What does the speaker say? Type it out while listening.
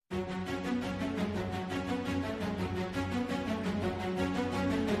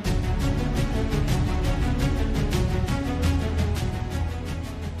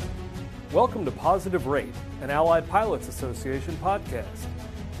Welcome to Positive Rate, an Allied Pilots Association podcast.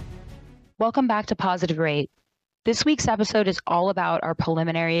 Welcome back to Positive Rate. This week's episode is all about our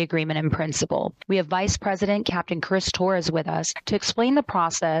preliminary agreement in principle. We have Vice President Captain Chris Torres with us to explain the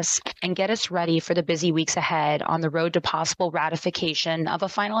process and get us ready for the busy weeks ahead on the road to possible ratification of a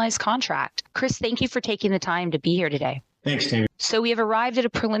finalized contract. Chris, thank you for taking the time to be here today. Thanks, Tammy. So we have arrived at a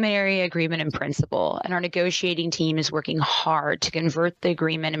preliminary agreement in principle, and our negotiating team is working hard to convert the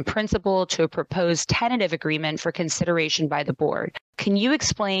agreement in principle to a proposed tentative agreement for consideration by the board. Can you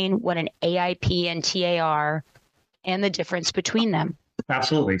explain what an AIP and TA are and the difference between them?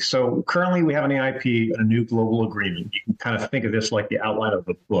 Absolutely. So currently we have an AIP and a new global agreement. You can kind of think of this like the outline of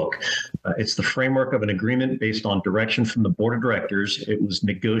a book. It's the framework of an agreement based on direction from the board of directors. It was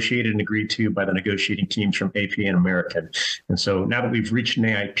negotiated and agreed to by the negotiating teams from AP and American. And so now that we've reached an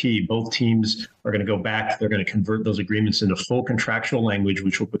AIP, both teams are going to go back. They're going to convert those agreements into full contractual language,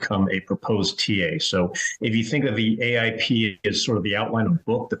 which will become a proposed TA. So if you think of the AIP as sort of the outline of a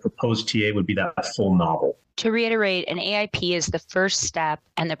book, the proposed TA would be that full novel. To reiterate, an AIP is the first step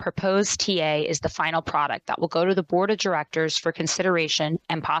and the proposed TA is the final product that will go to the board of directors for consideration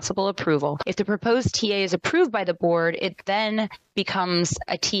and possible approval. If the proposed TA is approved by the board, it then becomes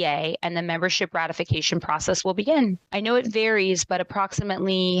a TA and the membership ratification process will begin. I know it varies, but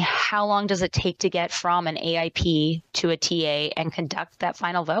approximately how long does it take to get from an AIP to a TA and conduct that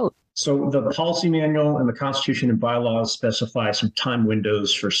final vote? So the policy manual and the Constitution and bylaws specify some time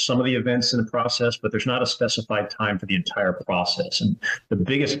windows for some of the events in the process, but there's not a specified time for the entire process. And the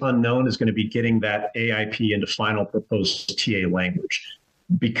biggest unknown is going to be getting that AIP into final proposed TA language.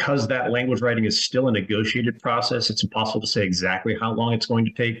 Because that language writing is still a negotiated process, it's impossible to say exactly how long it's going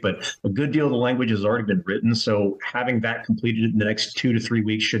to take, but a good deal of the language has already been written. So having that completed in the next 2 to 3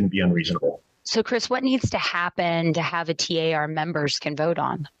 weeks shouldn't be unreasonable. So Chris, what needs to happen to have a TA our members can vote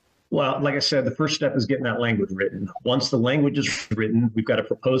on? Well, like I said, the first step is getting that language written. Once the language is written, we've got a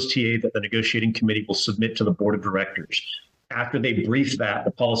proposed TA that the negotiating committee will submit to the board of directors. After they brief that,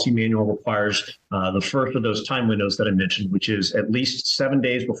 the policy manual requires the first of those time windows that I mentioned, which is at least 7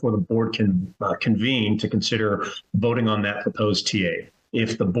 days before the board can convene to consider voting on that proposed TA.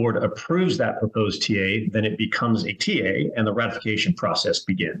 If the board approves that proposed TA, then it becomes a TA and the ratification process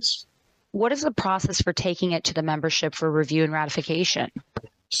begins. What is the process for taking it to the membership for review and ratification?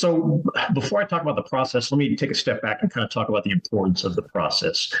 So before I talk about the process, let me take a step back and kind of talk about the importance of the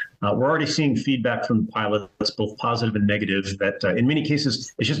process. We're already seeing feedback from the pilots, both positive and negative, that in many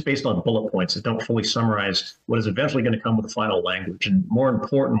cases, it's just based on bullet points that don't fully summarize what is eventually going to come with the final language. And more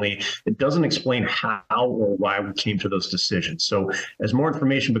importantly, it doesn't explain how or why we came to those decisions. So as more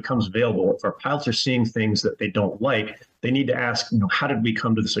information becomes available, if our pilots are seeing things that they don't like, they need to ask, how did we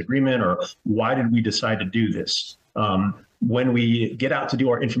come to this agreement, or why did we decide to do this? When we get out to do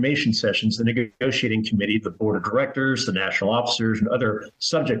our information sessions, the negotiating committee, the board of directors, the national officers, and other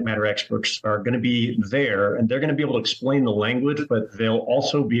subject matter experts are going to be there, and they're going to be able to explain the language, but they'll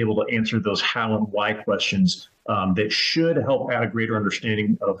also be able to answer those how and why questions that should help add a greater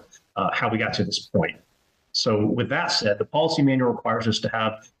understanding of how we got to this point. So with that said, the policy manual requires us to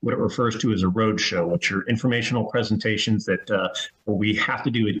have what it refers to as a roadshow, which are informational presentations that we have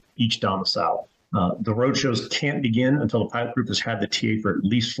to do at each domicile. The roadshows can't begin until the pilot group has had the TA for at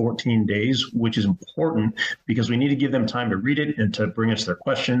least 14 days, which is important because we need to give them time to read it and to bring us their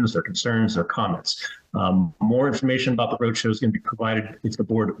questions, their concerns, their comments. More information about the roadshow is going to be provided if the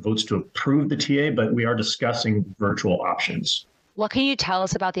board votes to approve the TA, but we are discussing virtual options. What can you tell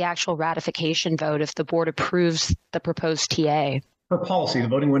us about the actual ratification vote if the board approves the proposed TA? For policy, the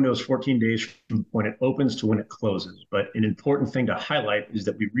voting window is 14 days from when it opens to when it closes. But an important thing to highlight is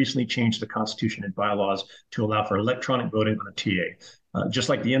that we recently changed the Constitution and bylaws to allow for electronic voting on a TA. Just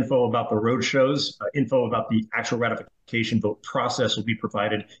like the info about the road shows, info about the actual ratification vote process will be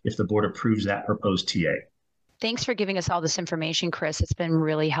provided if the board approves that proposed TA. Thanks for giving us all this information, Chris. It's been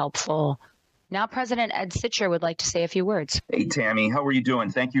really helpful. Now, President Ed Sicher would like to say a few words. Hey, Tammy, how are you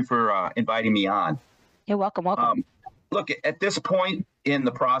doing? Thank you for inviting me on. You're welcome. Look, at this point in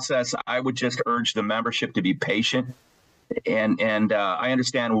the process, I would just urge the membership to be patient. And I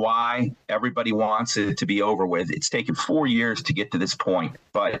understand why everybody wants it to be over with. It's taken 4 years to get to this point,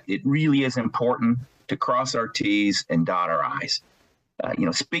 but it really is important to cross our T's and dot our I's.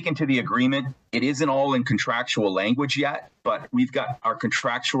 Speaking to the agreement, it isn't all in contractual language yet, but we've got our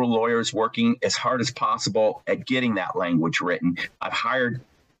contractual lawyers working as hard as possible at getting that language written. I've hired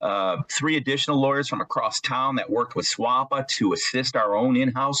 3 additional lawyers from across town that worked with SWAPA to assist our own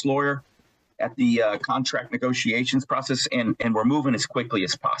in-house lawyer. at the contract negotiations process, and we're moving as quickly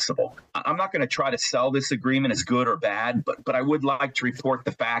as possible. I'm not going to try to sell this agreement as good or bad, but I would like to report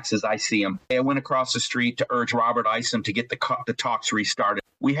the facts as I see them. I went across the street to urge Robert Isom to get the talks restarted.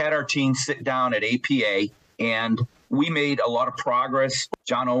 We had our team sit down at APA, and we made a lot of progress.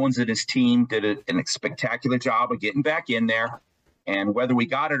 John Owens and his team did a spectacular job of getting back in there. And whether we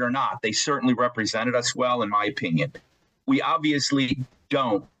got it or not, they certainly represented us well, in my opinion. We obviously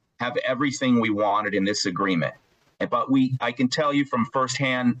don't have everything we wanted in this agreement. But I can tell you from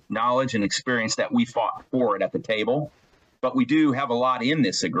firsthand knowledge and experience that we fought for it at the table. But we do have a lot in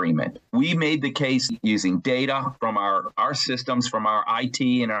this agreement. We made the case using data from our systems, from our IT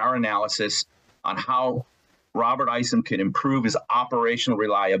and our analysis on how Robert Isom could improve his operational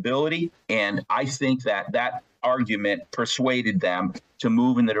reliability. And I think that argument persuaded them to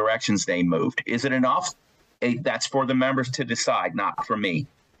move in the directions they moved. Is it enough? That's for the members to decide, not for me.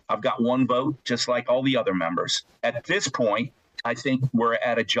 I've got one vote, just like all the other members. At this point, I think we're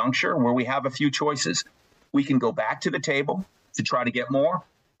at a juncture where we have a few choices. We can go back to the table to try to get more,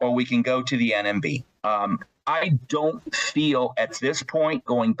 or we can go to the NMB. I don't feel at this point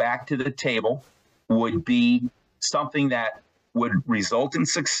going back to the table would be something that would result in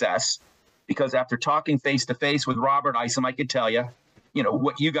success, because after talking face to face with Robert Isom, I could tell you,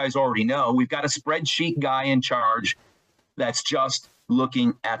 what you guys already know. We've got a spreadsheet guy in charge that's just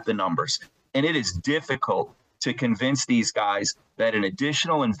looking at the numbers. And it is difficult to convince these guys that an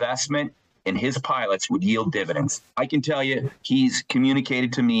additional investment in his pilots would yield dividends. I can tell you, he's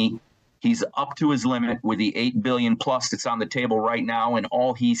communicated to me, he's up to his limit with the $8 billion plus that's on the table right now, and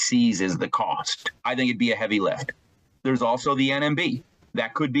all he sees is the cost. I think it'd be a heavy lift. There's also the NMB.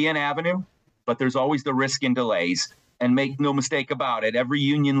 That could be an avenue, but there's always the risk in delays. And make no mistake about it, every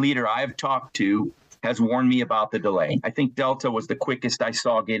union leader I have talked to has warned me about the delay. I think Delta was the quickest I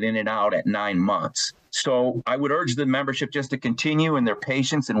saw get in and out at 9 months. So I would urge the membership just to continue in their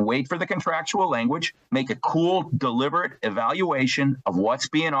patience and wait for the contractual language, make a cool, deliberate evaluation of what's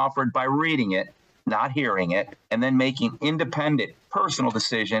being offered by reading it, not hearing it, and then making independent personal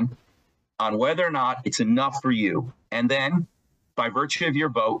decision on whether or not it's enough for you. And then, by virtue of your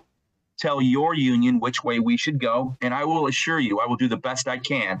vote, tell your union which way we should go. And I will assure you, I will do the best I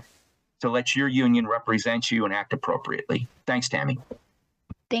can to let your union represent you and act appropriately. Thanks, Tammy.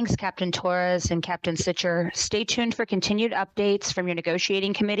 Thanks, Captain Torres and Captain Sitcher. Stay tuned for continued updates from your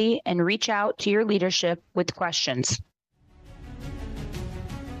negotiating committee and reach out to your leadership with questions.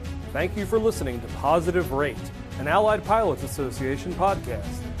 Thank you for listening to Positive Rate, an Allied Pilots Association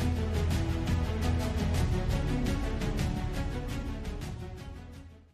podcast.